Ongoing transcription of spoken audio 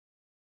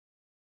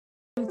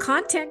I'm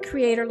content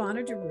creator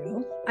Lana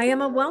DeRue. I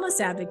am a wellness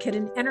advocate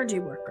and energy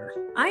worker.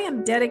 I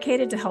am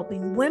dedicated to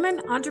helping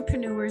women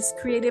entrepreneurs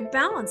create a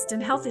balanced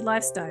and healthy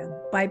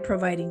lifestyle by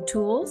providing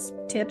tools,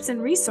 tips, and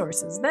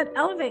resources that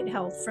elevate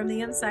health from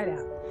the inside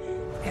out.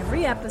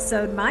 Every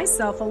episode,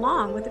 myself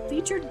along with a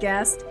featured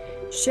guest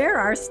share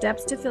our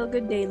Steps to Feel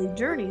Good Daily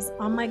journeys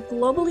on my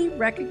globally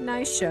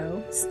recognized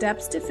show,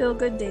 Steps to Feel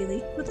Good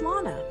Daily with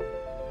Lana.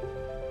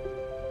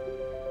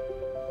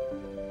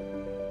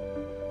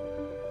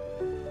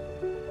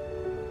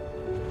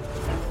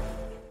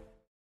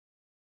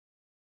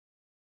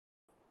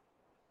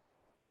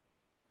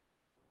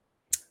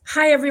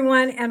 Hi,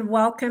 everyone, and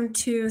welcome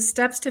to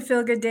Steps to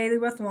Feel Good Daily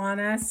with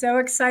Lana. So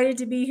excited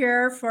to be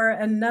here for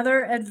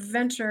another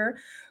adventure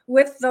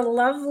with the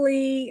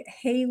lovely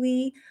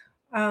Hayley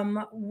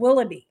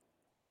Willoughby.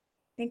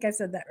 I think I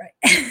said that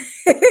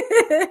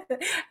right.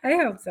 I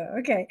hope so.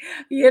 Okay.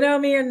 You know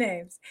me and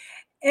names.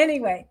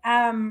 Anyway,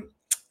 I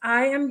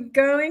am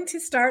going to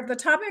start. The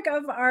topic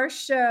of our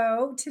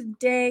show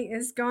today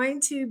is going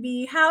to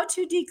be how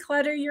to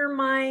declutter your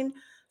mind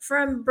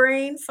from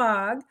brain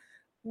fog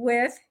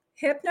with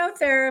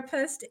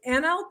hypnotherapist,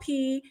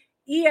 NLP,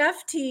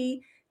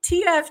 EFT,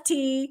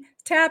 TFT,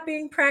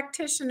 tapping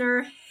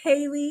practitioner,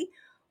 Hayley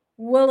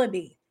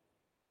Willoughby.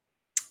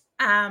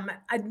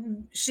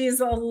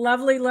 She's a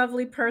lovely,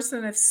 lovely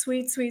person, a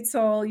sweet, sweet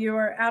soul. You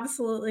are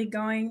absolutely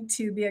going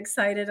to be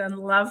excited and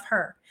love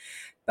her.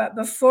 But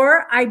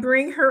before I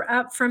bring her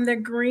up from the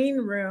green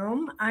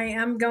room, I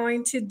am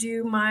going to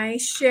do my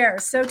share.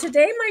 So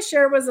today my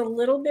share was a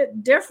little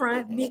bit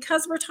different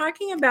because we're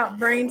talking about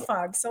brain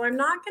fog. So I'm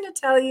not going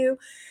to tell you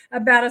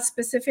about a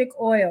specific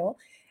oil.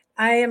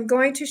 I am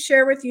going to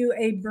share with you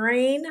a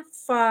brain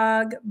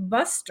fog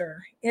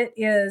buster. It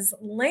is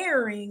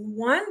layering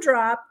 1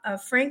 drop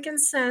of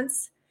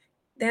frankincense,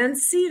 then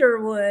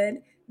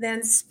cedarwood,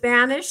 then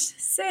Spanish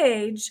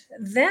sage,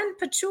 then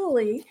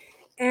patchouli,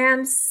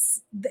 and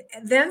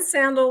then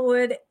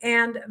sandalwood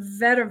and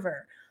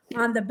vetiver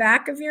on the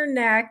back of your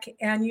neck.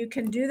 And you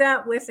can do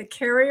that with a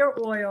carrier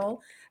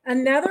oil.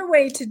 Another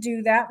way to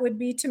do that would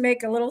be to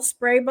make a little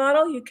spray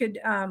bottle. You could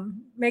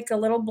make a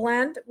little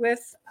blend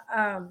with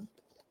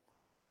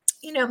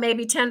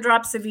maybe 10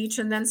 drops of each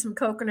and then some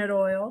coconut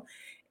oil.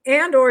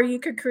 Or you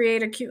could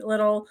create a cute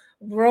little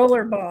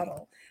roller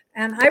bottle.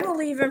 And I will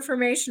leave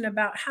information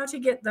about how to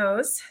get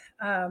those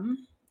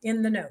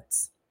in the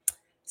notes.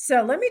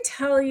 So let me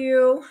tell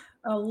you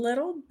a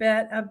little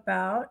bit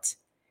about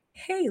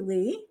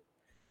Hayley.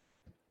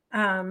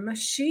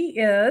 She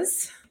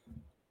is,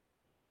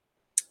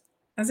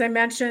 as I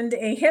mentioned,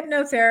 a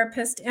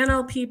hypnotherapist,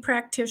 NLP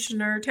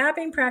practitioner,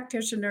 tapping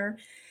practitioner,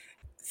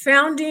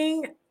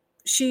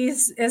 She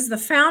is the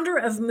founder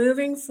of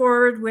Moving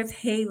Forward with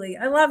Hayley.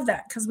 I love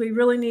that because we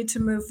really need to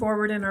move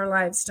forward in our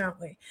lives,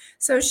 don't we?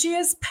 So she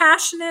is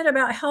passionate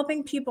about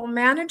helping people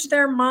manage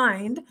their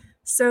mind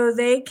so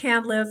they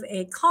can live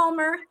a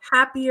calmer,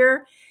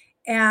 happier,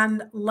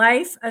 and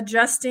life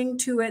adjusting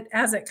to it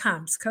as it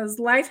comes, because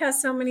life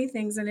has so many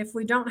things. And if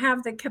we don't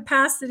have the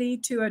capacity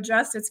to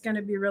adjust, it's going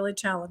to be really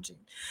challenging.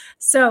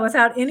 So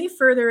without any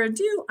further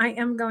ado, I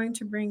am going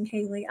to bring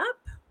Hayley up.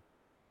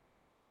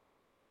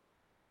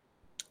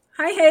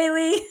 Hi,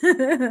 Hayley.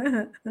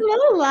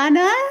 Hello,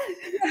 Lana.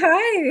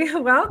 Hi,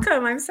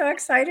 welcome. I'm so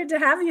excited to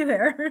have you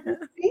here.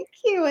 Thank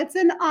you. It's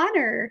an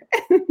honor.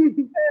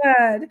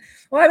 Good.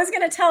 Well, I was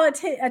going to tell a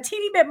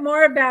teeny bit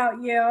more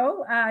about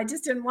you. I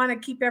just didn't want to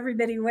keep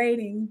everybody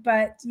waiting,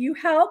 but you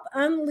help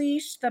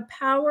unleash the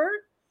power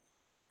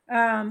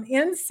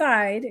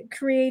inside,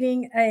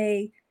 creating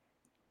a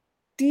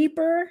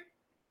deeper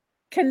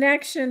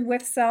connection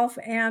with self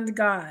and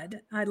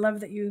God. I love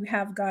that you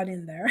have God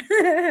in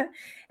there.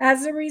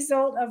 As a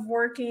result of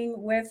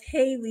working with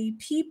Hayley,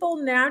 people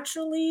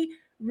naturally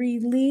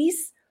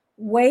release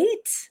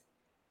weight,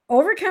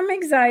 overcome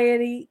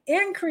anxiety,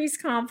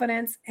 increase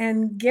confidence,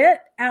 and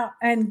get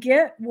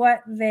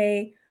what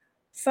they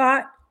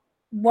thought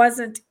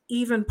wasn't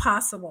even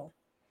possible.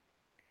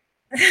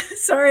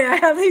 Sorry, I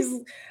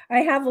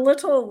have a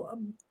little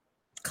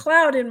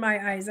cloud in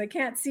my eyes. I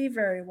can't see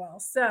very well.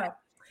 So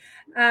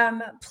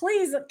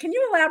please, can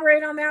you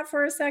elaborate on that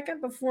for a second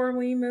before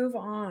we move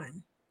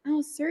on?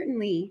 Oh,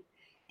 certainly.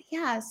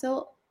 Yeah.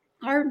 So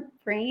our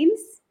brains,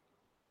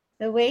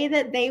 the way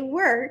that they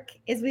work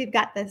is we've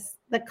got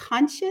the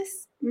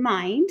conscious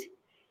mind,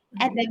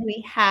 and then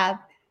we have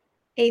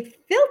a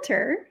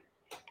filter,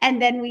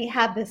 and then we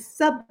have the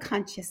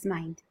subconscious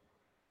mind.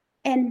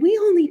 And we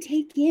only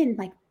take in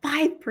like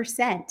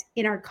 5%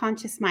 in our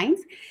conscious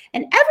minds,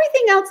 and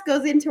everything else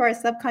goes into our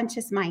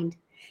subconscious mind.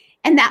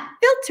 And that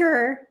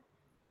filter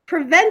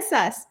prevents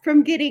us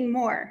from getting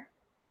more.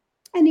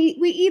 And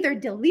we either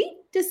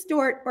delete,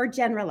 distort, or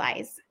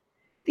generalize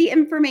the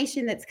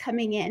information that's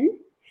coming in.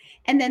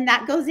 And then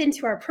that goes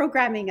into our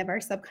programming of our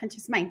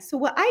subconscious mind. So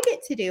what I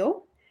get to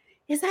do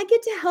is I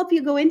get to help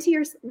you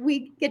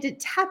we get to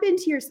tap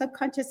into your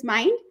subconscious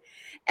mind,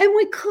 and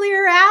we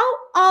clear out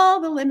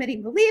all the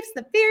limiting beliefs,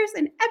 the fears,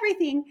 and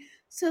everything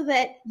so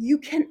that you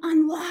can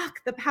unlock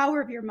the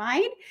power of your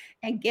mind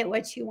and get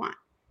what you want.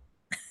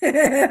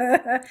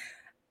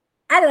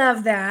 I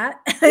love that.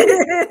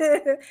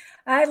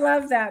 I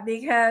love that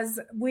because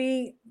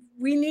we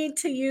need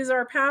to use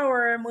our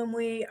power, and when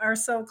we are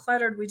so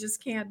cluttered, we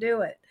just can't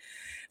do it.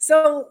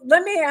 So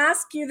let me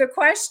ask you the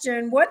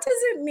question, what does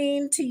it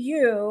mean to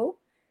you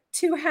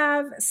to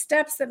have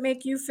steps that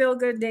make you feel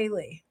good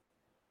daily?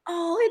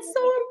 Oh, it's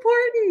so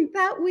important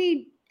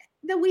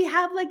that we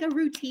have like a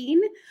routine.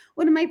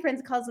 One of my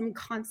friends calls them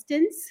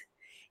constants.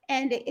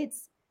 And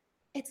it's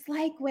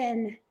like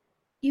when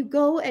you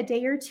go a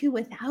day or two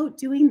without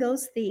doing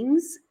those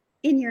things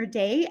in your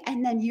day,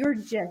 and then you're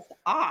just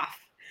off.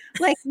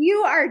 Like you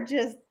are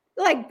just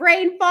like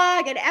brain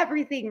fog and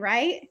everything,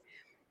 right?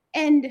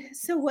 And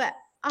so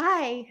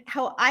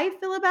how I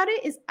feel about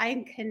it is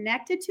I'm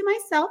connected to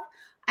myself.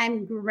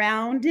 I'm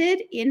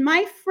grounded in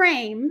my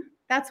frame.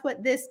 That's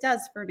what this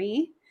does for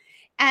me.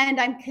 And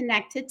I'm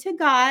connected to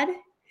God.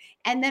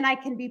 And then I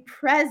can be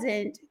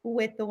present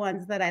with the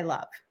ones that I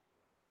love.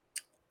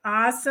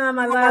 Awesome.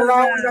 I love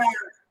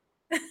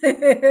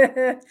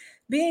that.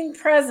 Being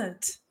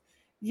present.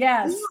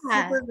 Yes,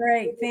 Yeah. super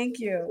great. Thank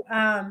you.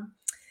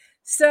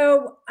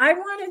 So I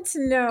wanted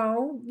to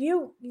know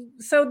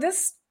so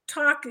this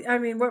talk, I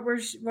mean, what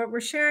we're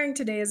sharing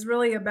today is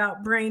really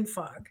about brain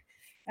fog.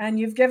 And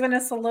you've given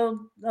us a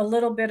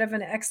little bit of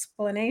an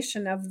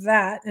explanation of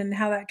that and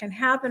how that can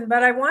happen.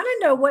 But I want to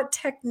know, what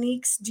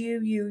techniques do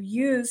you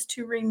use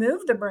to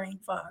remove the brain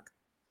fog?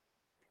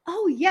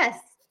 Oh, yes.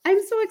 I'm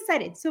so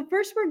excited. So,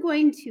 first, we're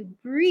going to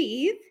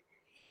breathe,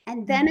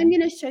 and then I'm Mhm.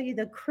 going to show you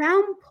the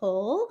crown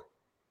pull,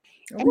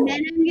 and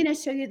then Ooh, I'm going to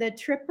show you the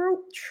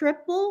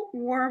triple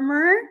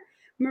warmer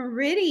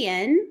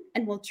meridian,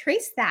 and we'll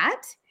trace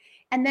that.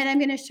 And then I'm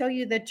going to show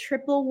you the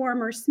triple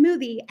warmer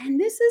smoothie. And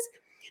this is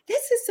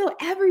so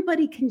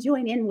everybody can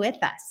join in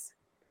with us.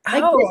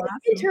 Like oh, this is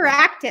awesome.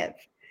 interactive.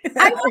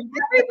 I want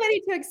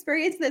everybody to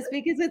experience this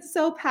because it's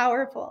so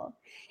powerful.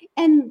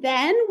 And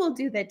then we'll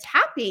do the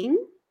tapping.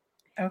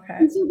 Okay.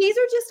 And so these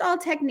are just all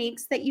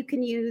techniques that you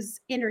can use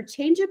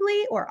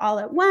interchangeably or all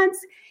at once,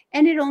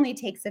 and it only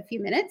takes a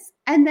few minutes.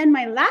 And then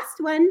my last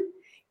one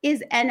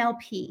is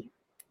NLP.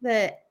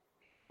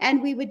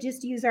 And we would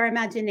just use our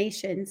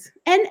imaginations.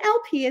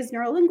 NLP is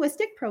neuro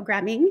linguistic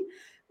programming,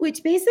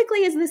 which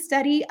basically is the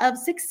study of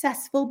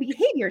successful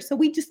behavior. So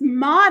we just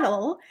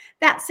model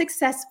that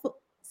successful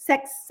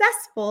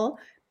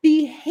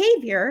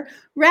behavior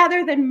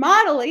rather than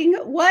modeling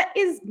what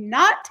is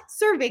not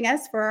serving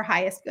us for our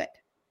highest good.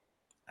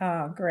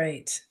 Oh,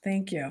 great.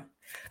 Thank you.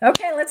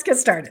 Okay, let's get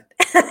started.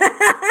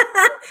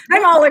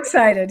 I'm all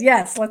excited.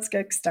 Yes, let's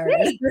get started.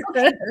 Great.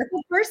 Okay.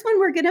 The first one,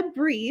 we're going to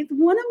breathe.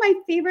 One of my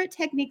favorite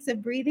techniques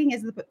of breathing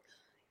is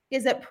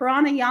it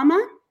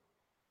pranayama?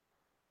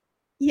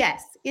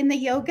 Yes. In the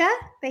yoga,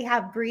 they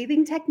have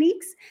breathing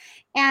techniques.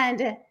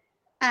 And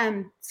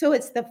so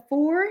it's the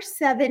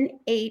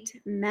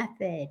 4-7-8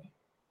 method.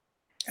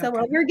 So Okay.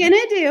 what we're going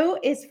to do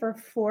is for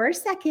 4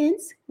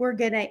 seconds, we're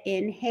going to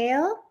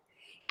inhale.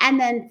 And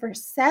then for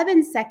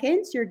 7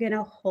 seconds, you're going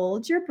to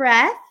hold your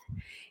breath.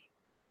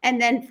 And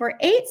then for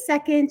 8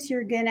 seconds,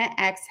 you're going to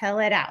exhale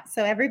it out.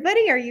 So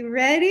everybody, are you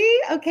ready?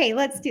 Okay,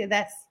 let's do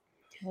this.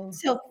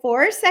 So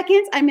 4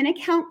 seconds, I'm going to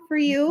count for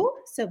you.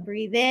 So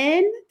breathe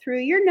in through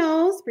your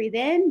nose. Breathe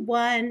in.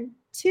 1,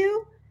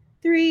 2,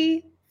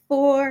 3,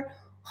 4.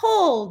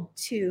 Hold.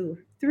 2,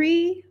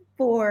 3,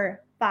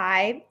 4,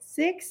 5,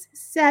 6,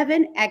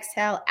 7.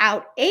 Exhale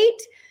out. 8,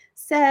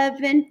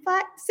 7,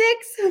 5,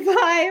 6,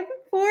 5,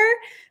 4,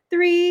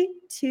 3,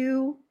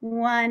 2,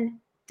 1.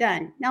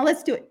 Done. Now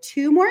let's do it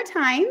 2 more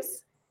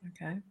times.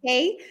 Okay.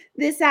 Okay.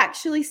 This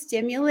actually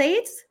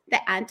stimulates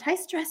the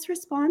anti-stress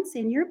response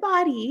in your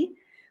body,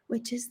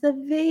 which is the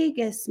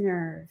vagus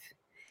nerve.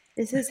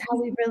 This is how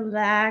we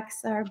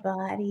relax our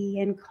body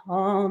and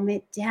calm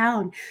it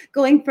down,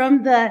 going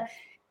from the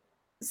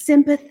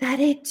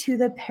sympathetic to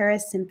the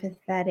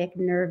parasympathetic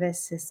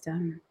nervous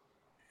system.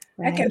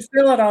 I Right? can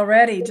feel it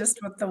already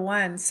just with the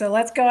one. So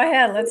let's go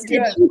ahead. Let's do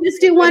Did it. you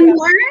just do one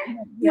more? You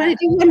want Yeah, to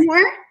do one more?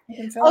 I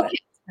can feel Okay. it.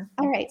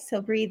 All right.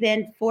 So breathe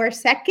in 4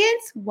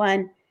 seconds.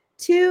 1,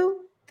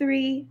 2,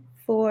 3,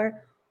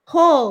 4.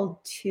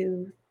 Hold.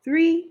 2,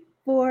 3,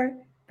 4,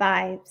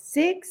 5,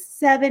 6,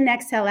 7.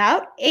 Exhale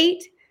out.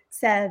 8,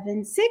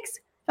 7, 6,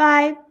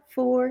 5,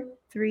 4,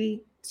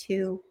 3,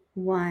 2,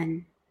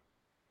 1.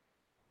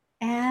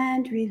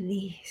 And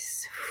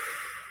release.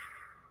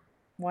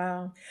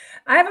 Wow.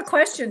 I have a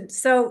question.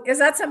 So is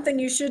that something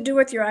you should do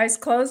with your eyes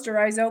closed or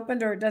eyes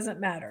opened, or it doesn't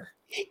matter?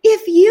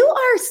 If you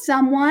are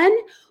someone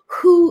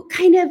who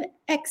kind of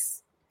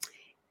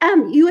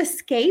you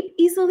escape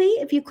easily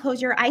if you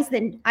close your eyes,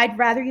 then I'd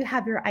rather you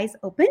have your eyes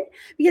open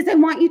because I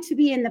want you to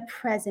be in the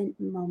present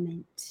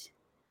moment.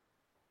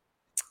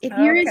 If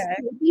you're Okay.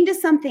 escaping to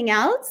something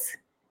else,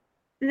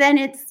 then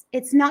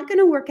it's not going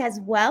to work as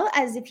well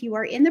as if you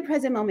are in the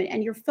present moment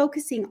and you're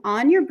focusing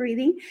on your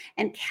breathing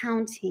and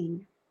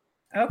counting.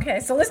 Okay.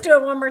 So let's do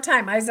it one more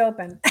time. Eyes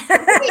open.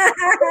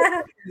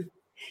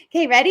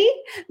 Okay, ready?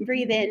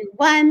 Breathe in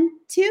 1,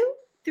 2,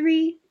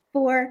 3,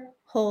 4.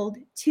 Hold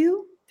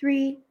 2,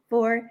 3,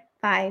 4,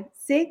 5,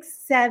 6,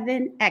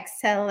 7.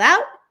 Exhale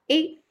out.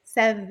 8,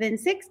 7,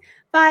 6,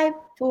 5,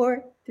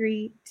 4,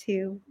 3,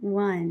 2,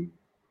 1.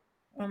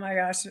 Oh my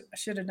gosh, I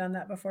should have done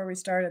that before we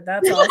started.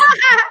 That's awesome.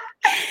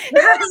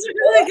 That was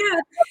really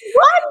good.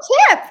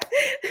 One tip.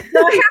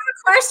 So I have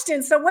a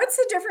question. So what's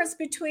the difference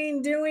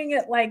between doing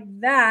it like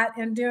that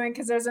and doing,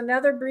 because there's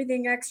another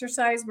breathing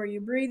exercise where you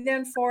breathe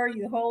in 4,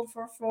 you hold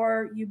for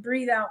 4, you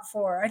breathe out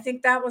 4. I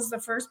think that was the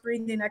first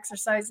breathing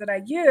exercise that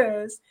I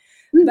used,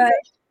 but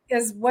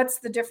what's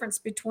the difference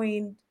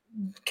between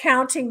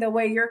counting the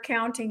way you're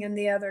counting and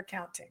the other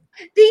counting?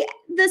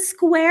 The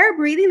square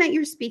breathing that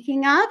you're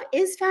speaking of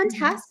is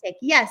fantastic.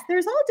 Yes,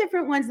 there's all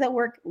different ones that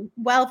work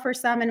well for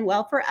some and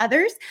well for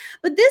others.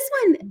 But this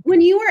one, when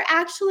you are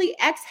actually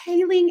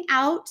exhaling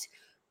out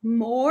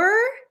more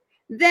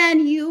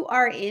than you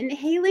are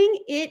inhaling,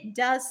 it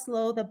does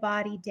slow the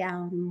body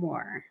down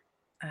more.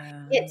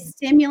 It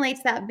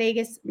stimulates that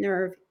vagus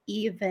nerve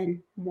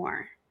even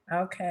more.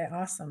 Okay,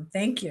 awesome.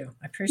 Thank you.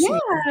 I appreciate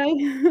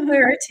the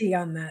clarity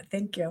on that.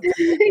 Thank you.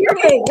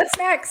 Okay, what's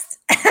next?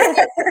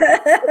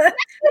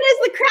 What is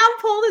the crown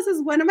pull? This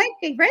is one of my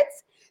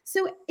favorites.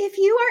 So if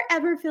you are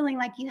ever feeling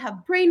like you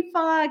have brain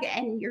fog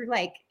and you're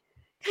like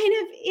kind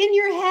of in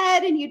your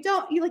head and you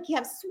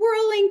have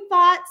swirling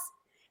thoughts.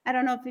 I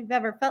don't know if you've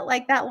ever felt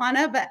like that,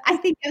 Lana, but I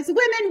think as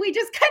women, we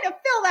just kind of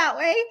feel that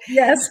way.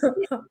 Yes. What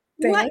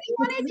you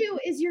want to do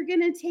is you're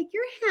going to take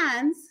your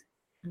hands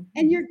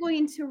and you're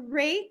going to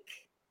rake,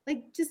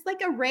 just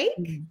like a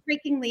rake,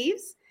 raking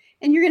leaves.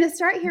 And you're going to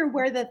start here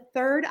where the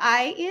third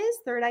eye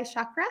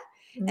chakra.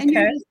 And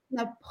you're just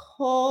going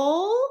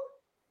to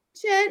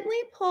gently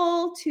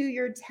pull to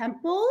your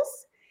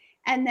temples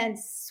and then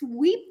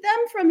sweep them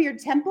from your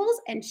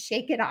temples and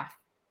shake it off.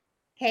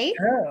 Okay?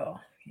 Oh,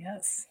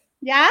 yes.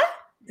 Yeah?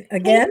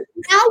 Again?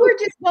 And now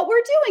what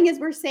we're doing is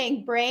we're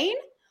saying, brain,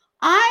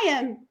 I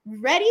am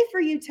ready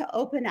for you to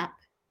open up.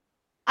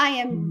 I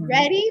am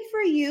ready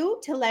for you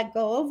to let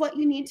go of what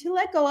you need to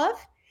let go of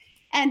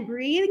and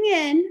breathing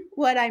in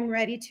what I'm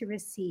ready to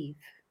receive.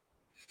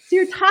 So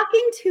you're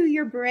talking to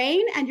your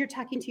brain and you're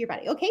talking to your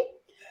body. Okay.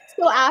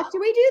 So after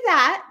we do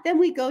that, then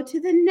we go to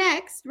the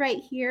next right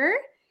here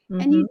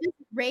and you just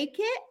rake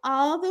it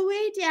all the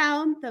way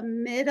down the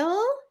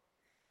middle.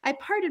 I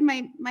parted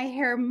my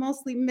hair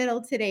mostly middle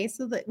today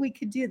so that we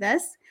could do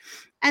this.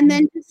 And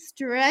then just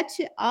stretch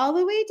it all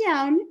the way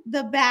down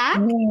the back.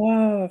 Oh,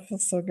 wow, it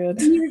feels so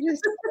good. And you're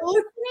just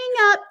opening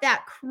up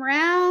that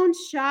crown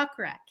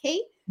chakra. Okay.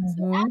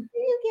 So after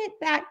you get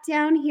back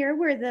down here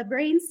where the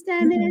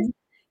brainstem is,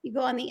 you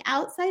go on the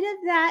outside of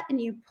that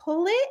and you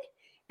pull it.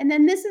 And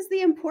then this is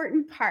the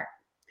important part.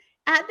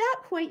 At that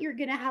point, you're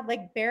going to have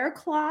like bear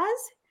claws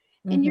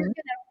and you're going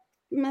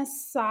to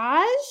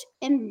massage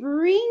and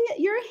bring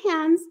your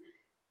hands.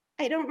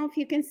 I don't know if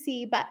you can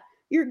see, but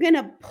you're going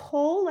to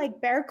pull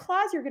like bear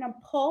claws. You're going to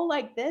pull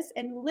like this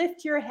and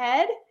lift your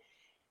head.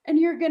 And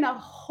you're going to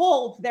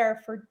hold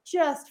there for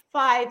just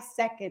 5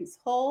 seconds.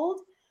 Hold.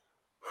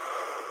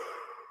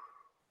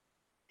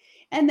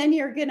 And then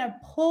you're going to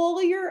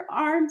pull your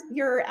arms,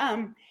 your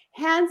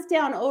hands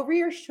down over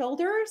your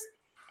shoulders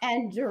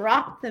and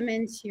drop them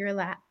into your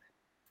lap.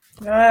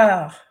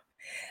 Oh,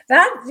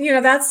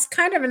 that's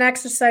kind of an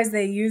exercise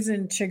they use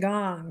in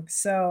Qigong.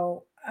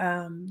 So,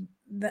 and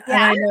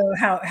I know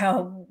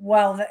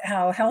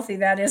how healthy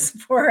that is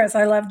for us.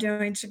 I love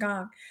doing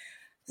Qigong.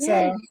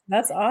 So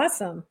that's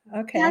awesome.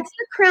 Okay. That's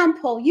the crown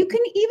pull. You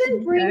can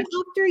even bring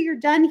after you're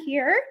done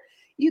here,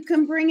 you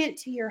can bring it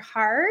to your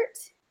heart.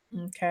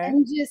 Okay.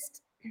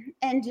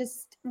 And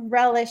just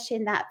relish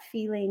in that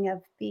feeling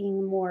of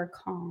being more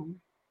calm.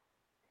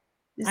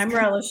 I'm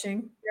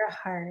relishing your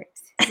heart.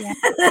 Yeah.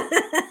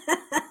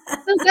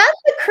 So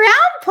that's the crown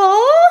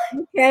pull.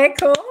 Okay,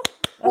 cool.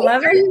 I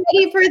love it. Are you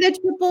ready for the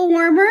triple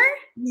warmer?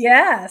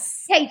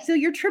 Yes. Okay, so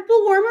your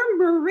triple warmer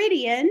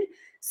meridian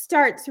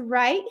starts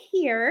right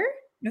here.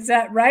 Is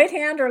that right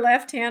hand or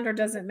left hand, or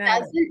does it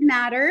matter? Doesn't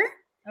matter.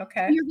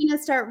 Okay. You're going to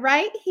start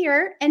right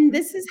here. And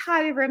this is how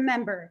you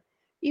remember.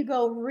 You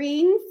go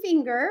ring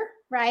finger,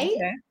 right?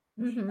 Okay.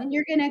 And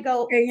you're going to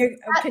go. Okay,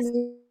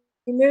 can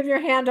you move your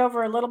hand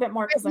over a little bit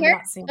more because I'm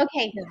not seeing it.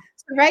 Okay. Yeah.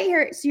 So right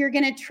here. So you're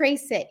going to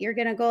trace it. You're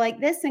going to go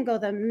like this and go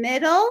in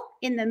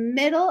the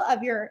middle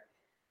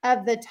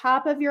of the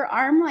top of your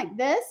arm like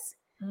this.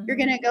 You're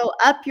going to go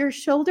up your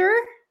shoulder.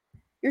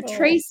 You're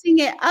tracing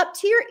it up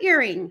to your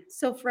earring.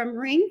 So from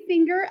ring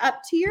finger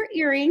up to your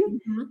earring.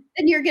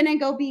 Then you're going to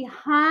go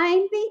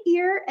behind the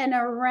ear and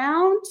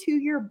around to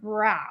your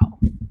brow.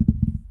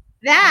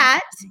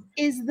 That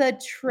is the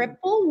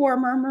triple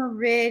warmer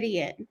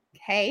meridian.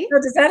 Okay. So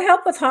does that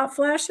help with hot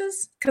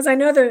flashes? Because I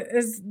know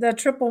the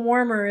triple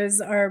warmer is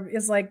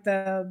like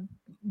the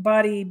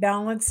body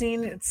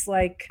balancing. It's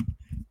like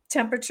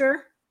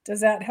temperature.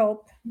 Does that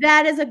help?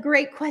 That is a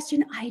great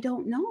question. I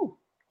don't know.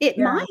 It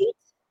might.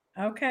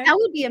 Okay. That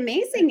would be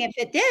amazing if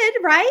it did,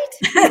 right?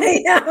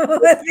 Yeah.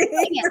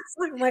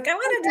 I'm like, I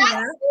want to do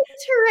that.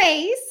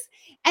 Trace.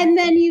 And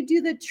then you do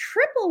the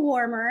triple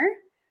warmer,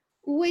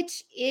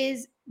 which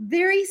is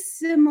very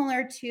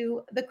similar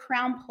to the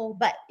crown pull,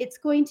 but it's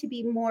going to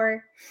be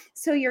more.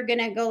 So you're going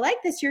to go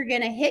like this. You're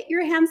going to hit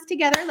your hands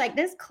together like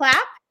this, clap.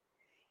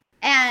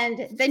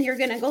 And then you're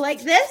going to go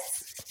like this.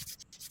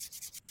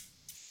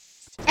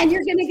 And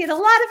you're going to get a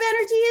lot of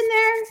energy in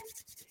there.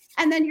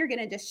 And then you're going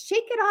to just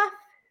shake it off.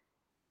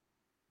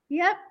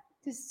 Yep.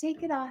 Just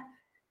shake it off.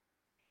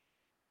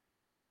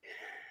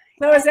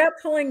 So is that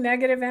pulling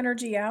negative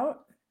energy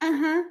out?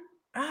 Uh-huh.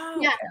 Oh,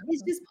 yeah. okay.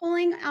 It's just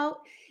pulling out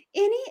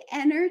any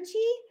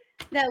energy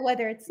that,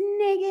 whether it's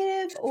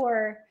negative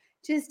or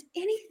just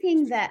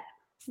anything that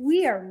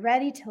we are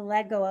ready to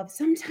let go of.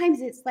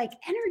 Sometimes it's like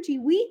energy.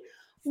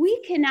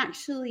 We can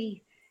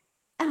actually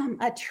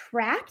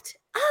attract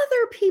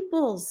other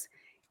people's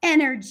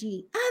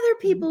energy, other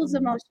people's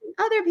emotion,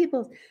 other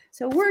people's.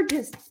 So we're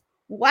just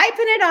wiping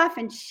it off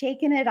and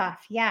shaking it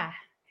off. Yeah.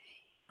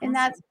 And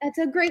that's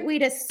a great way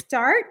to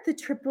start the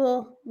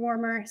triple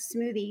warmer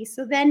smoothie.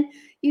 So then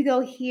you go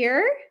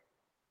here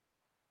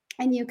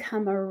and you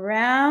come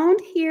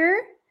around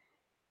here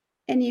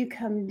and you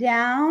come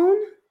down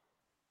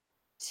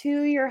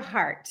to your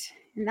heart.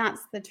 And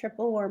that's the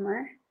triple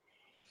warmer.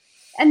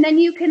 And then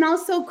you can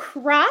also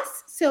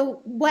cross.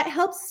 So what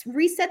helps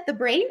reset the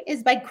brain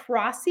is by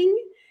crossing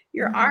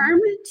your arm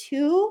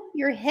to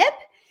your hip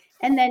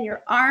and then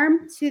your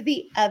arm to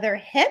the other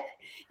hip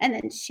and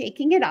then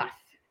shaking it off.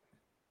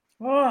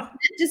 Oh,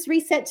 It just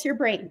resets your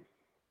brain.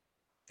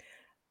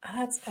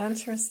 that's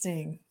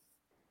interesting.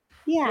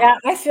 Yeah. Yeah,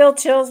 I feel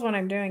chills when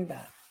I'm doing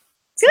that.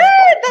 Good.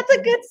 That's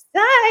a good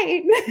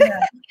sign. Yeah.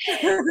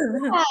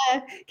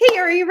 Okay,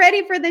 are you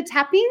ready for the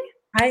tapping?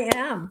 I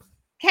am.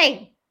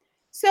 Okay.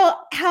 So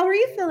how are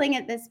you feeling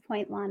at this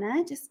point,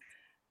 Lana?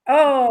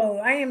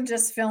 I am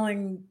just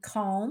feeling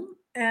calm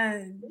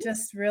and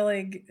just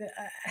really,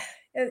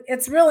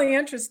 it's really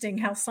interesting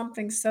how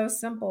something so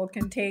simple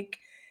can take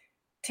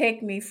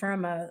me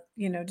from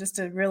just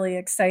a really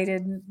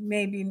excited,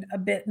 maybe a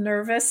bit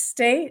nervous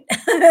state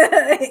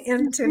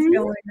into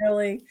feeling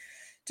really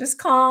just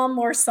calm,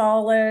 more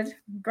solid,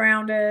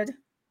 grounded.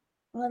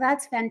 Well,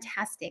 that's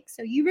fantastic.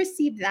 So you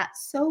received that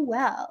so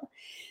well.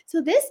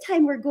 So this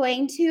time we're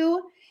going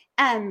to,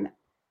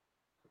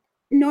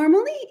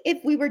 normally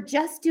if we were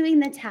just doing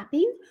the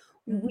tapping,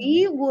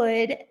 we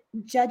would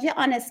judge it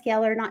on a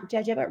scale, or not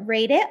judge it, but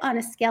rate it on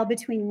a scale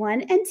between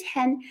 1 and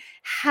 10.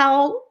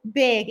 How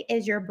big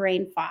is your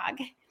brain fog?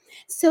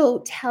 So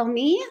tell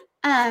me,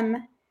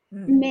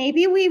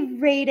 maybe we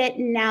rate it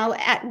now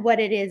at what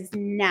it is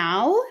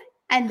now,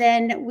 and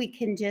then we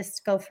can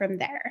just go from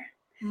there.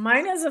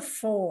 Mine is a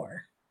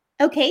 4.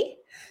 Okay.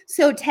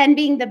 So 10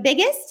 being the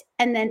biggest,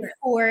 and then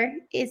 4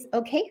 is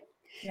okay.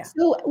 Yeah.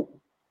 So,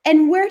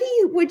 and where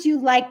would you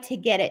like to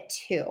get it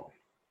to?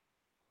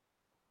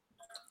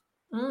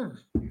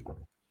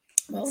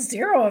 Well,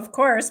 0, of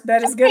course,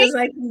 but as good as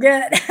I can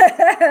get.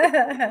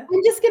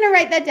 I'm just going to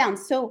write that down.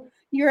 So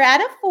you're at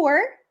a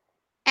 4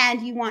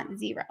 and you want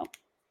 0.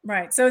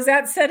 Right. So is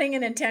that setting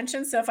an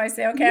intention? So if I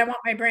say, okay, I want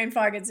my brain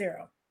fog at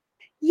 0.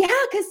 Yeah,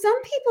 because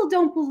some people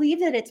don't believe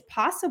that it's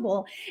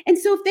possible. And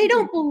so if they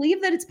don't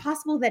believe that it's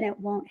possible, then it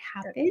won't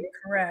happen.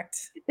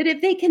 Correct. But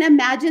if they can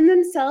imagine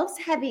themselves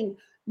having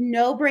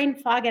no brain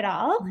fog at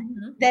all,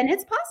 then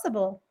it's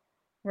possible.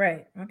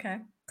 Right. Okay.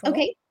 Cool.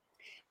 Okay.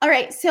 All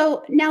right.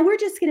 So now we're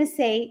just going to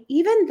say,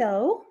 even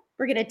though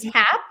we're going to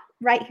tap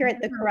right here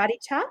at the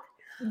karate chop,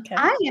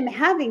 I am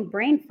having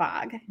brain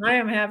fog. I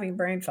am having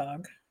brain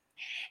fog.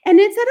 And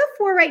it's at a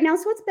 4 right now,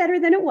 so it's better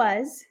than it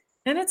was.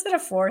 And it's at a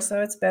 4, so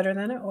it's better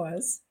than it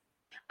was.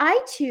 I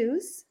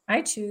choose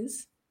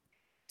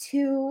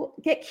to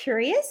get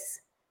curious.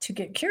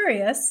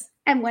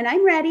 And when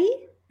I'm ready,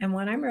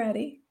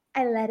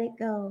 I let it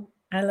go.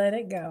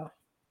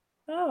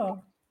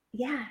 Oh.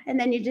 Yeah. And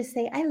then you just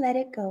say, I let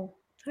it go.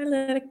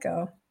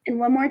 And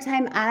one more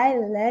time, I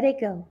let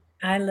it go.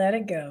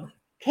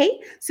 Okay.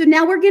 So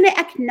now we're going to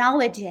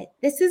acknowledge it.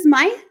 This is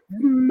my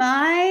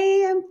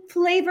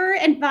flavor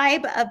and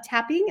vibe of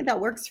tapping that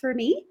works for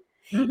me.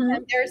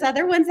 There's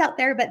other ones out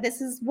there, but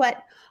this is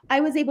what I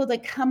was able to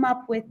come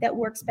up with that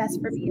works best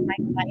for me and my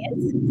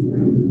clients.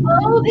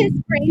 Oh, this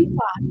brain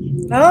fog.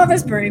 Oh,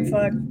 this brain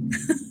fog.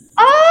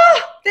 Oh,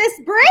 this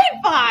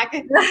brain fog.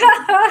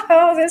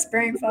 Oh, this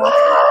brain fog.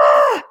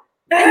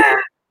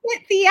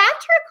 Get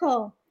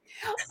theatrical.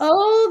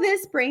 Oh,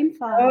 this brain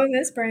fog. Oh,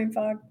 this brain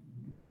fog.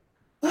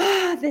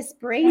 Oh, this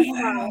brain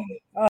fog.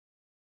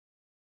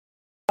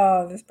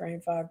 Oh, this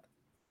brain fog.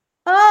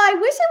 Oh, I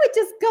wish it would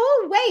just go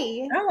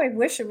away. Oh, I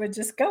wish it would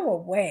just go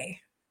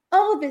away.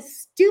 Oh, this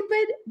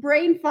stupid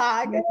brain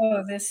fog.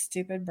 Oh, this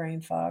stupid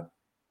brain fog.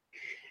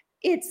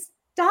 It's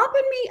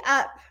stopping me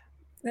up.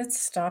 It's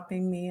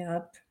stopping me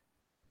up.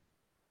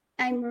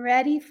 I'm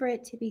ready for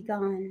it to be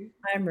gone.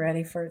 I'm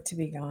ready for it to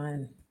be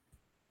gone.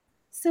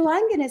 So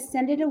I'm going to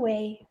send it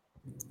away.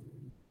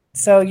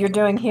 So you're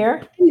doing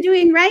here? I'm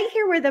doing right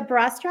here where the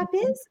bra strap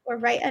is, or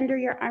right under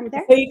your arm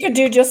there. So you could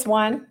do just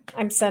one.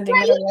 I'm sending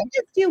it away. You can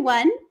just do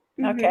one.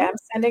 Okay, I'm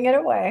sending it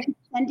away.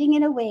 Sending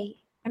it away.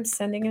 I'm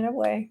sending it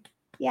away.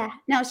 Yeah.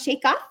 Now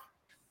shake off.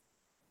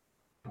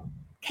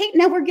 Okay,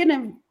 now we're going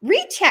to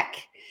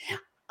recheck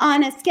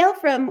on a scale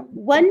from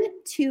 1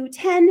 to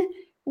 10.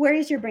 Where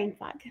is your brain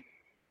fog?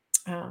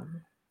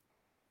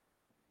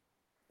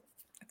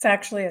 It's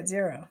actually at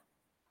 0.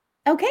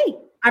 Okay.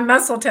 I'm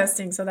muscle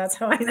testing, so that's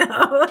how I know.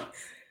 Woohoo!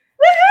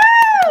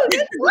 Good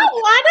job,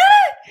 Lana.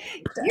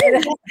 You're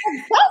the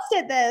best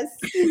at this.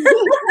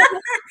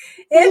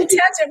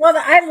 Intention. Well,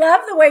 I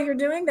love the way you're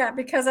doing that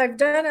because I've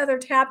done other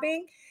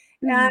tapping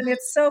and Mhm.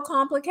 it's so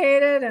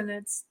complicated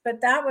but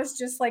that was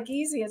just like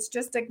easy. It's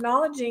just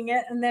acknowledging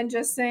it and then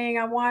just saying,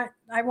 I want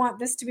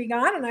this to be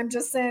gone. And I'm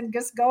just saying,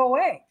 just go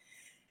away.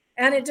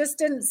 And it just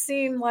didn't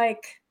seem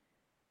like,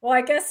 well,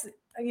 I guess,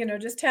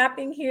 just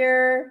tapping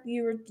here,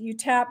 you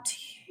tapped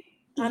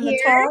on the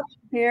Here, top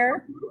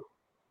here.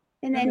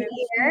 and then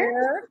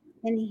here,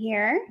 and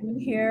here,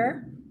 and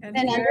here, and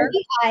then here. under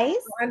the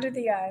eyes, under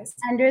the eyes,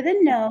 under the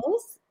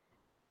nose,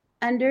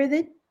 under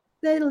the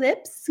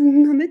lips,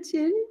 on the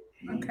chin,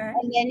 okay,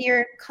 and then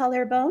your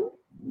collarbone.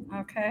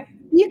 okay.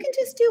 You can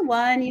just do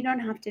one. You don't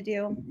have to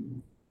do.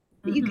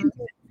 But you can do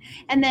it.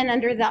 And then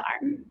under the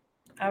arm.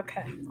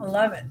 Okay, I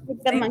love it.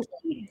 With the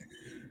monkey.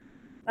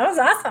 That was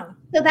awesome.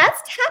 So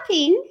that's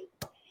tapping.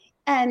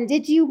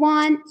 Did you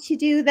want to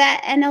do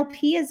that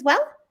NLP as well?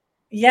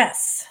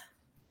 Yes.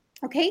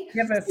 Okay.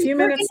 You have a few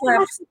minutes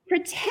left.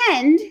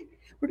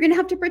 We're going to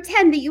have to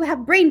pretend that you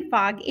have brain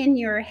fog in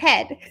your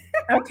head.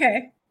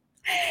 Okay.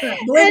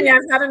 Believe me, I've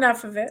had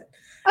enough of it.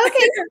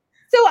 Okay.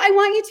 So I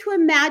want you to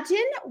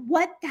imagine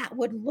what that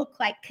would look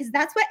like, because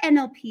that's what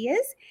NLP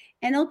is.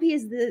 NLP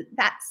is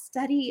that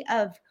study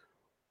of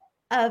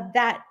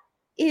that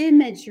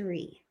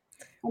imagery.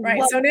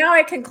 Right. So now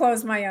I can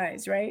close my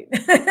eyes, right?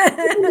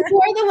 You're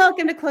more than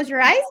welcome to close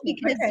your eyes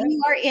because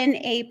you are in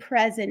a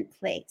present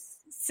place.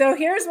 So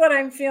here's what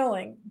I'm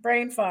feeling.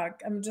 Brain fog.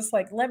 I'm just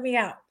like, let me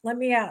out, let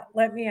me out,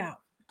 let me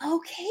out.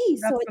 Okay.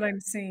 That's what I'm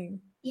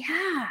seeing.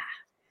 Yeah.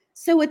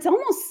 So it's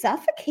almost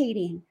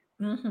suffocating.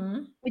 Mm-hmm.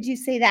 Would you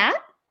say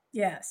that?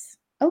 Yes.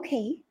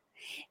 Okay.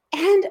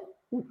 And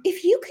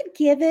if you could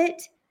give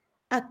it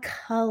a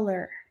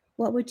color,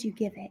 what would you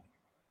give it?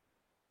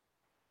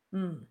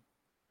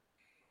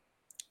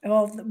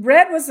 Well,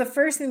 red was the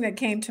first thing that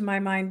came to my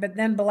mind, but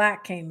then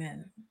black came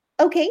in.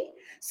 Okay.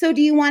 So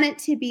do you want it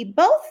to be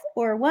both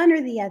or one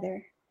or the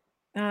other?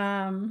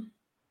 Well,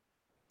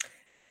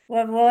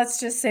 let's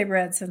just say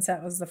red since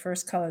that was the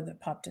first color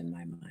that popped in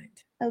my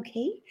mind.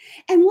 Okay.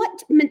 And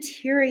what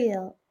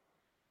material?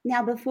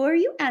 Now, before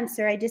you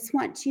answer, I just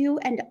want you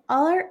and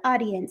all our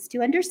audience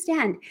to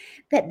understand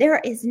that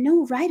there is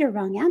no right or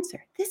wrong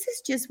answer. This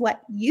is just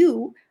what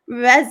you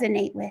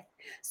resonate with.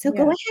 So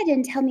go ahead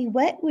and tell me,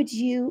 what would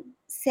you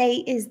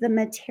say is the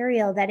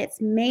material that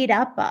it's made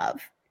up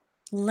of?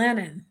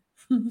 Linen.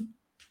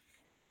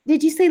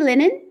 Did you say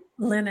linen?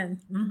 Linen.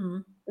 Mm-hmm.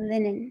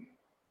 Linen.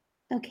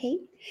 Okay.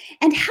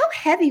 And how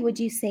heavy would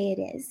you say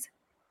it is?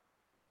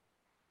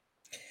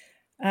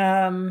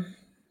 5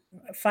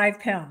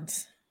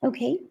 pounds.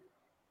 Okay.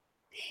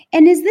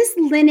 And is this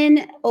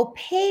linen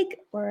opaque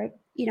or,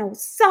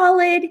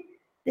 solid,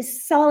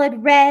 this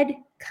solid red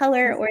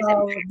color? Or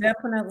is it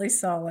definitely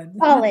solid?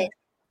 Solid.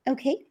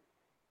 Okay.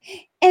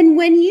 And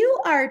when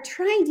you are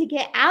trying to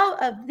get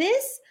out of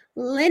this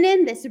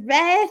linen, this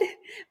red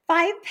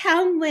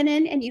 5-pound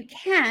linen, and you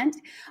can't,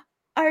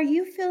 are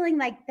you feeling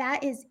like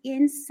that is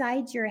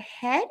inside your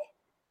head?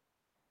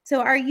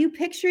 So are you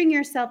picturing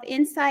yourself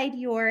inside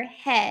your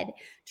head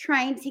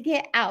trying to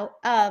get out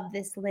of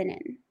this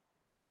linen?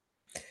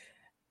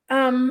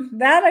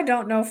 That I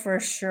don't know for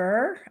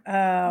sure.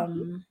 I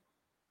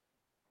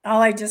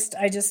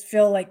just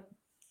feel like,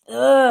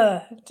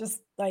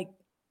 just like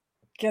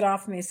get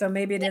off me. So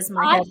maybe it is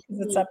my head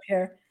because it's up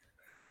here.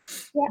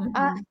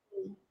 Yeah.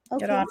 Okay.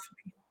 Get off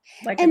me.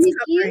 Like and it's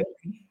covering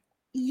me.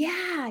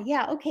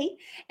 Yeah. Okay.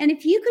 And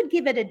if you could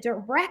give it a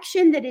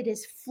direction that it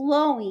is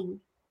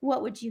flowing,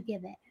 what would you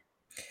give it?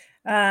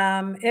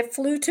 It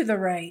flew to the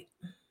right.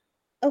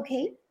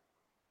 Okay.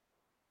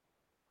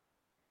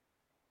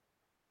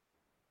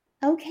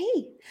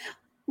 Okay.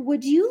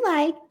 Would you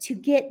like to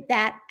get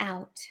that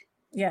out?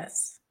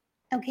 Yes.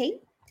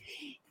 Okay.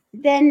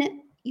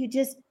 Then you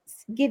just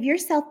give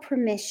yourself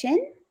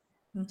permission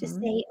to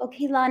say,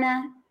 okay,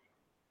 Lana.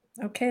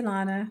 Okay,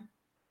 Lana.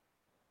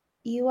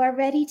 You are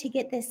ready to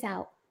get this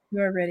out.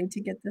 You are ready to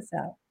get this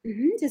out.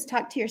 Just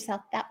talk to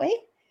yourself that way.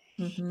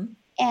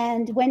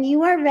 And when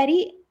you are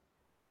ready,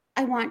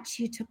 I want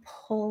you to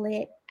pull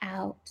it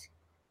out.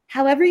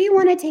 However you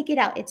want to take it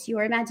out. It's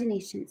your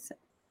imagination. So.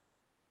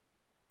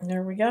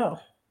 There we go.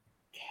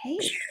 Okay.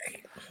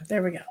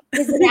 There we go.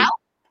 Is it out?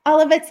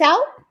 All of it's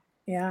out?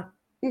 Yeah.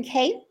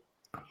 Okay.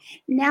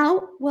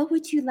 Now, what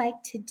would you like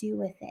to do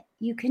with it?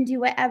 You can do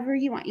whatever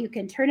you want. You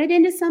can turn it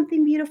into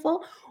something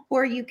beautiful,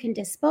 or you can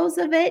dispose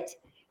of it.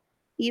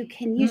 You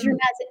can use your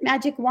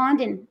magic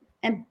wand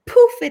and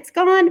poof, it's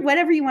gone.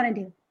 Whatever you want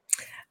to do.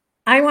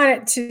 I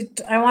want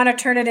to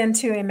turn it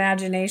into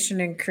imagination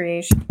and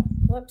creation.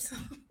 Whoops.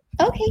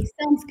 Okay,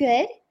 sounds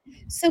good.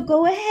 So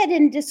go ahead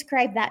and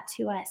describe that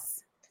to us.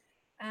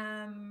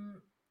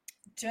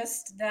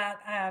 just that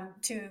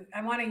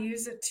I want to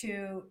use it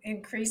to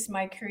increase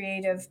my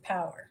creative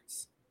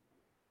powers,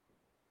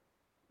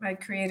 my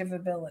creative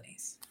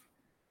abilities.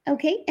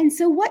 Okay. And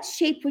so what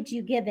shape would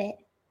you give it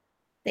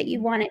that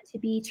you want it to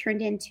be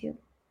turned into?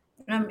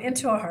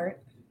 Into a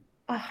heart.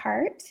 A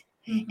heart?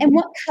 Mm-hmm. And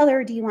what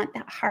color do you want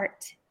that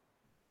heart?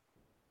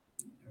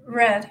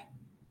 Red.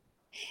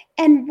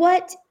 And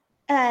what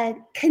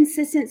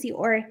consistency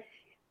or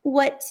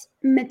what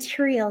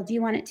material do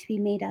you want it to be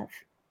made of?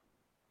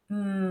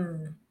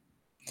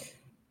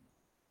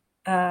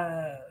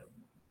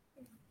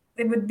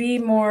 It would be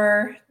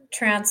more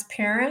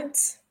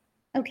transparent.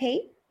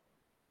 Okay.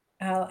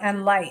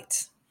 And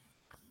light.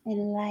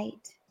 And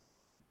light.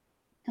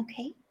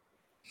 Okay.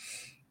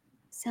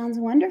 Sounds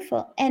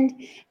wonderful.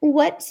 And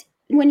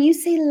when you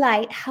say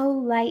light, how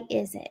light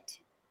is it?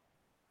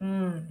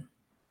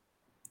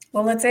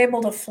 Well, it's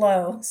able to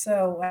flow.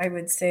 So I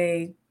would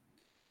say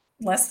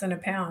less than a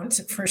pound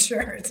for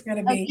sure. It's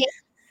going to be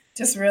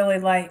just really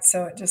light.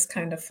 So it just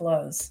kind of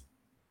flows.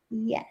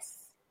 Yes.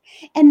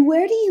 And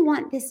where do you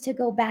want this to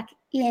go back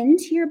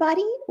into your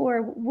body,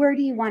 or where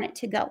do you want it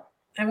to go?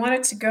 I want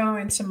it to go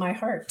into my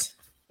heart.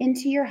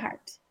 Into your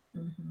heart.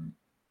 Mm-hmm.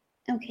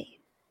 Okay.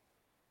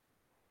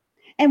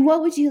 And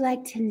what would you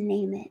like to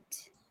name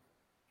it?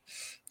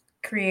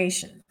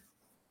 Creation.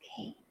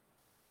 Okay.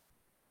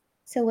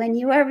 So when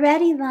you are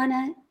ready,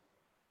 Lana,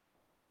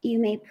 you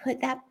may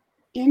put that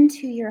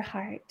into your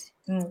heart.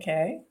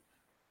 Okay.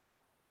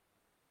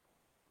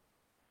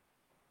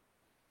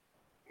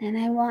 And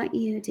I want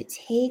you to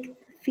take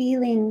the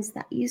feelings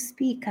that you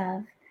speak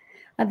of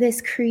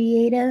this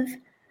creative,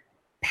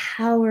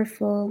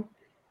 powerful,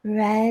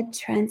 red,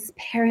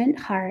 transparent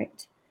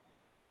heart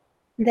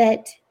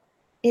that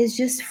is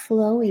just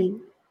flowing,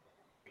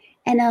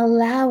 and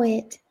allow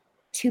it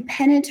to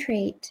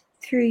penetrate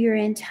through your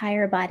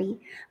entire body.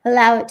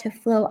 Allow it to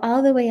flow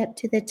all the way up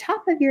to the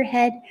top of your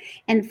head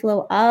and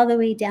flow all the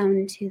way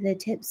down to the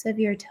tips of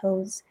your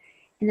toes,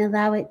 and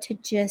allow it to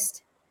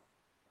just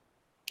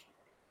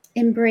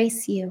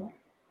embrace you,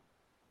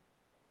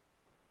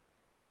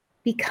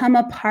 become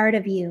a part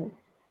of you.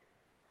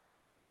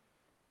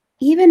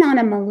 Even on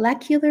a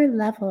molecular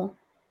level,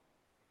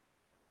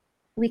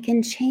 we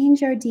can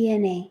change our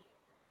DNA.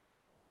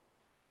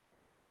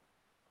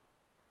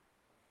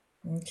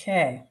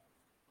 Okay.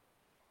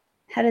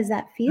 How does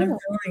that feel? I'm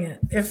feeling it.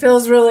 It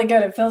feels really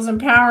good. It feels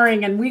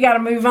empowering, and we got to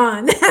move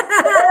on. Well,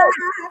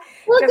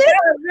 good.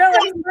 That was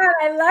really fun.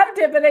 I loved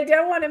it, but I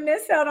don't want to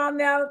miss out on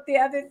the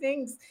other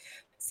things.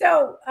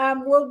 So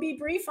we'll be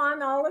brief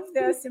on all of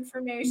this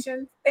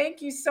information.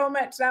 Thank you so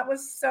much. That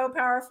was so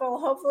powerful.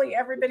 Hopefully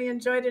everybody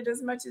enjoyed it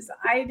as much as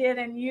I did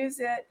and use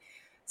it.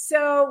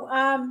 So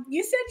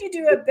you said you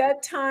do a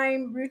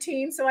bedtime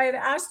routine. So I had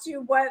asked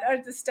you, what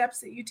are the steps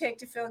that you take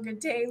to feel good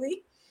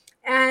daily?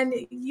 And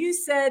you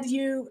said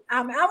you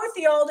out with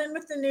the old, in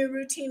with the new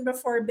routine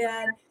before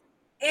bed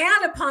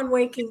and upon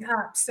waking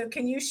up. So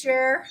can you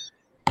share?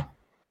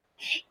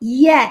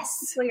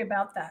 Yes.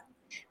 About that?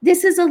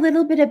 This is a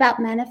little bit about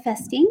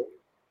manifesting.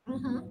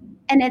 Mm-hmm.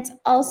 And it's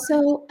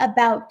also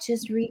about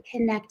just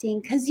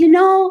reconnecting, because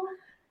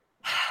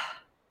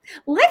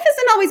life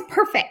isn't always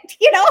perfect,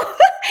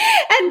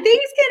 and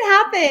things can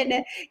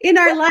happen in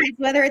our lives,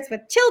 whether it's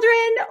with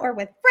children or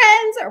with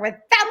friends or with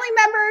family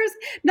members.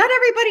 Not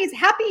everybody's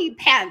happy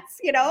pants,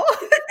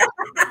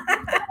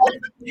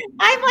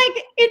 I'm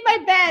like in my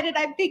bed and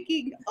I'm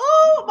thinking,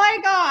 oh my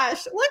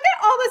gosh, look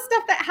at all the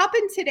stuff that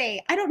happened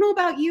today. I don't know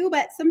about you,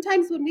 but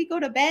sometimes when we go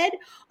to bed,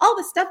 all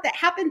the stuff that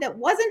happened that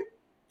wasn't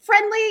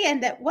friendly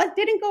and that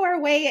didn't go our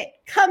way, it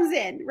comes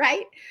in,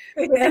 right?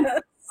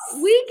 Yes.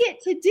 We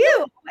get to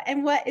do,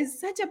 and what is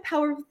such a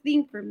powerful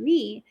thing for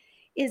me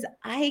is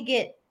I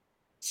get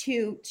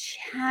to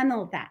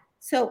channel that.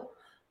 So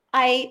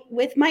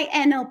with my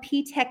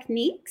NLP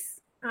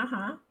techniques,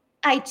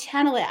 I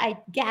channel it. I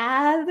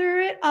gather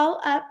it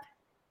all up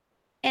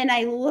and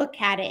I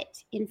look at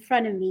it in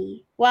front of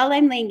me while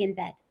I'm laying in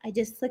bed. I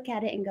just look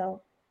at it and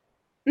go,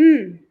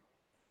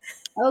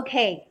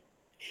 okay.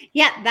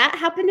 Yeah, that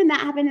happened and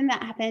that happened and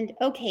that happened.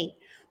 Okay.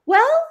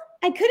 Well,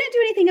 I couldn't do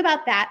anything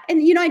about that.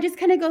 And, I just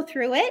kind of go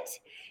through it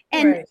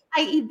and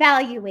I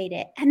evaluate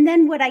it. And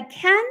then what I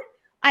can,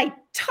 I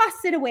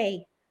toss it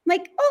away.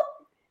 Like, oh,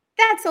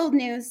 that's old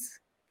news.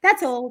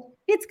 That's old.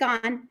 It's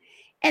gone.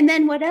 And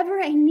then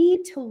whatever I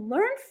need to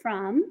learn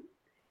from,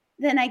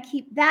 then I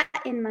keep that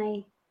in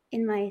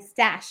my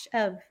stash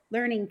of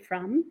learning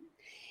from.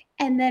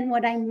 And then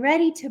what I'm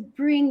ready to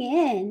bring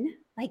in,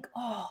 like,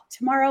 oh,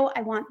 tomorrow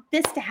I want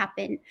this to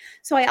happen.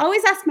 So I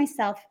always ask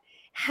myself,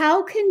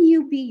 how can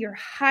you be your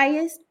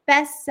highest,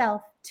 best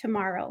self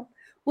tomorrow?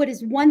 What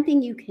is one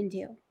thing you can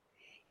do?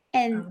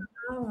 And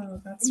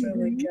that's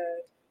really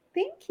good.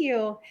 Thank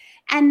you.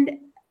 And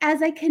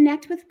as I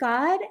connect with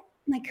God,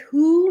 like,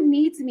 who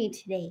needs me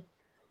today?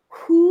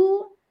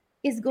 Who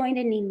is going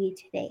to need me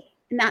today?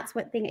 And that's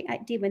what thing I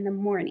do in the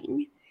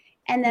morning.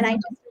 And then I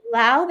just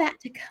allow that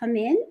to come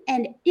in,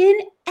 and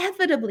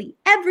inevitably,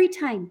 every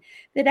time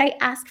that I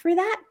ask for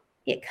that,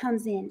 it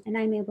comes in and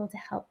I'm able to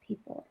help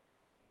people.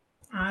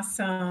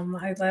 Awesome.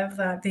 I love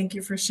that. Thank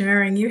you for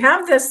sharing. You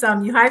have this,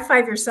 you high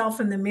five yourself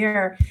in the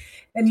mirror,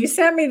 and you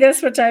sent me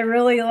this, which I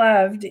really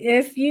loved.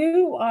 If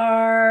you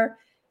are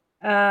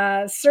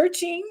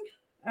searching,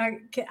 I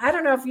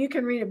don't know if you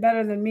can read it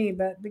better than me,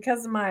 but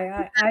because of my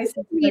eye Read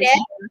situation,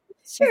 it.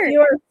 if Sure. you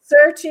are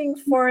searching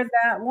for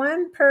that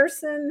one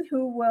person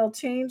who will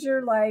change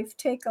your life,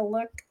 take a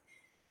look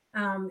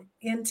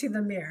into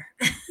the mirror.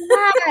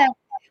 Yeah.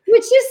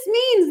 Which just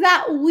means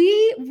that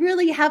we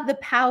really have the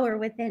power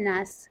within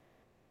us.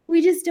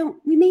 We just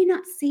don't, we may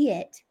not see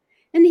it.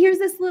 And here's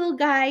this little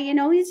guy,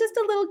 he's just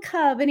a little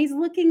cub and he's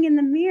looking in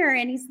the mirror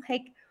and he's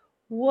like,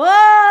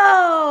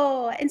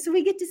 whoa. And so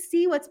we get to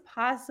see what's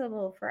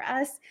possible for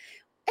us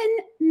and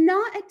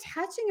not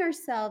attaching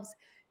ourselves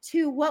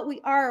to what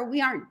we are or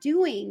we aren't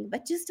doing,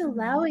 but just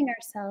allowing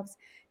ourselves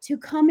to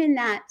come in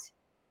that,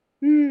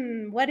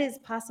 what is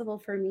possible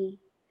for me?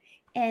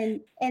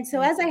 And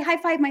so as I high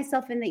five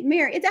myself in the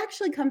mirror, it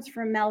actually comes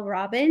from Mel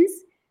Robbins.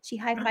 She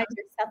high fives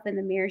herself in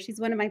the mirror. She's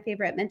one of my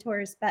favorite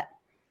mentors, but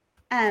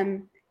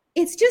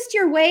it's just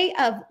your way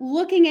of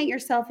looking at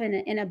yourself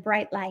in a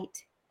bright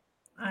light.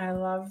 I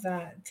love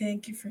that.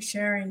 Thank you for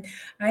sharing.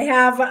 I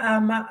have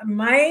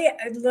my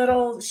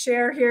little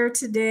share here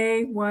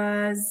today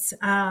was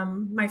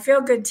my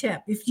feel good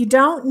tip. If you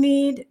don't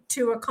need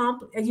to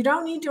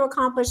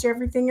accomplish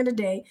everything in a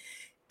day.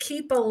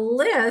 Keep a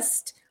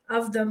list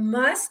of the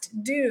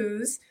must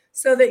do's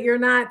so that you're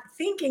not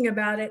thinking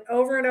about it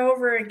over and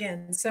over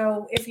again.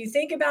 So if you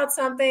think about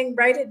something,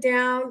 write it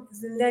down,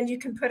 and then you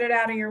can put it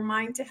out of your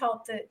mind to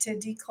help to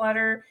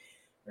declutter,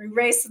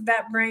 erase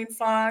that brain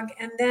fog,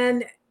 and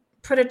then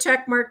put a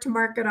check mark to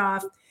mark it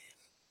off.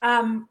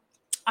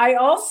 I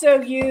also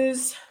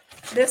use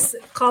this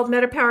called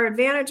Meta Power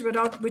Advantage,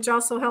 which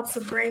also helps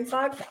with brain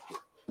fog.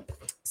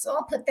 So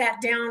I'll put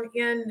that down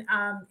in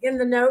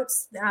the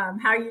notes,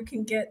 how you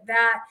can get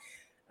that.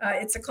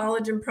 It's a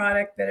collagen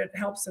product, but it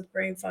helps with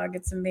brain fog.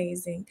 It's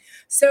amazing.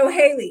 So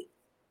Hayley,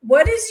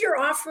 what is your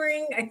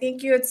offering? I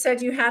think you had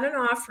said you had an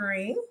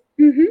offering.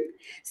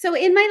 So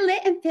in my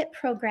Lit and Fit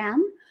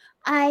program,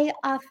 I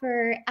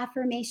offer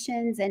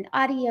affirmations and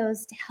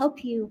audios to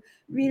help you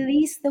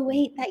release the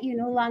weight that you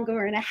no longer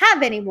want to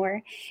have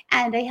anymore.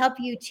 And I help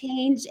you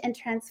change and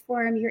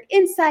transform your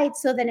inside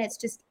so then it's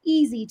just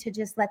easy to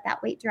just let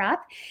that weight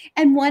drop.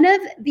 And one of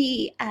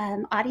the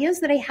audios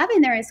that I have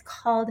in there is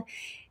called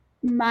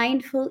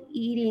Mindful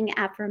Eating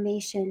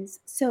Affirmations.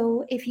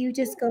 So if you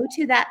just go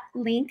to that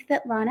link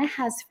that Lana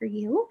has for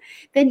you,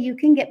 then you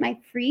can get my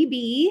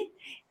freebie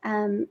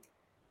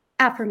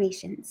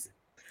affirmations.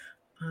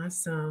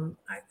 Awesome.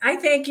 I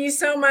thank you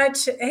so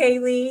much,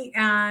 Hayley.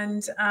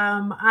 And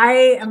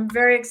I am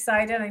very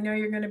excited. I know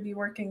you're going to be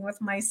working with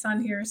my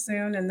son here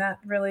soon, and that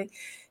really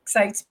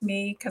excites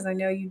me because I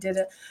know you did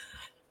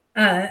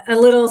a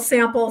little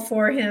sample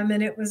for him,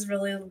 and it was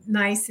really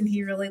nice, and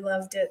he really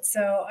loved it.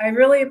 So I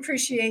really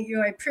appreciate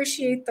you. I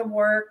appreciate the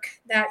work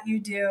that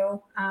you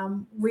do.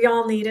 We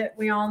all need it.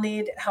 We all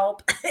need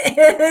help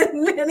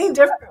in many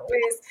different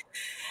ways.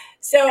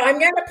 So I'm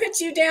going to put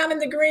you down in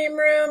the green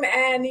room,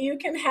 and you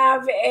can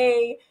have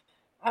a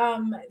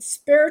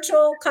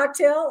spiritual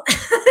cocktail.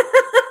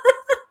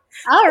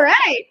 All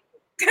right.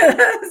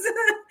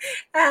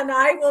 And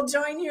I will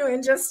join you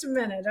in just a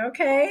minute.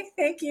 Okay.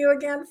 Thank you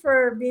again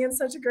for being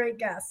such a great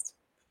guest.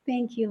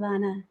 Thank you,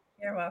 Lana.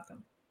 You're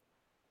welcome.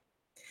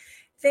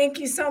 Thank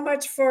you so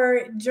much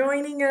for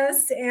joining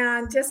us.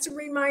 And just a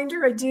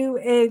reminder, I do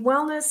a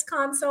wellness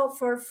consult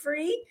for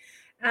free.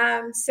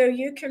 So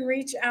you can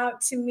reach out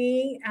to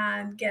me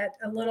and get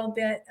a little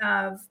bit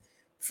of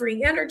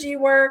free energy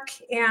work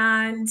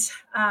and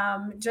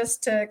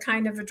just to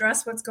kind of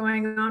address what's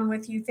going on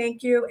with you.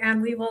 Thank you.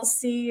 And we will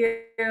see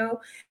you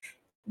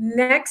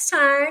next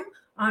time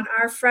on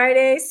our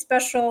Friday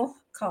special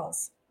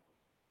calls.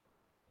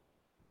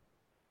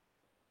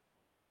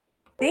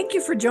 Thank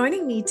you for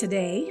joining me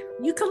today.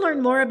 You can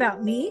learn more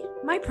about me,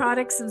 my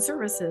products and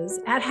services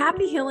at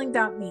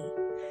happyhealing.me.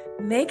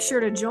 Make sure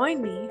to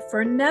join me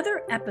for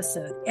another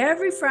episode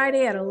every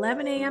Friday at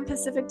 11 a.m.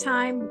 Pacific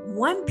Time,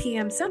 1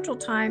 p.m. Central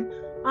Time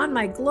on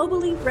my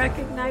globally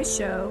recognized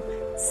show,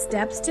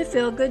 Steps to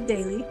Feel Good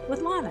Daily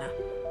with Lana.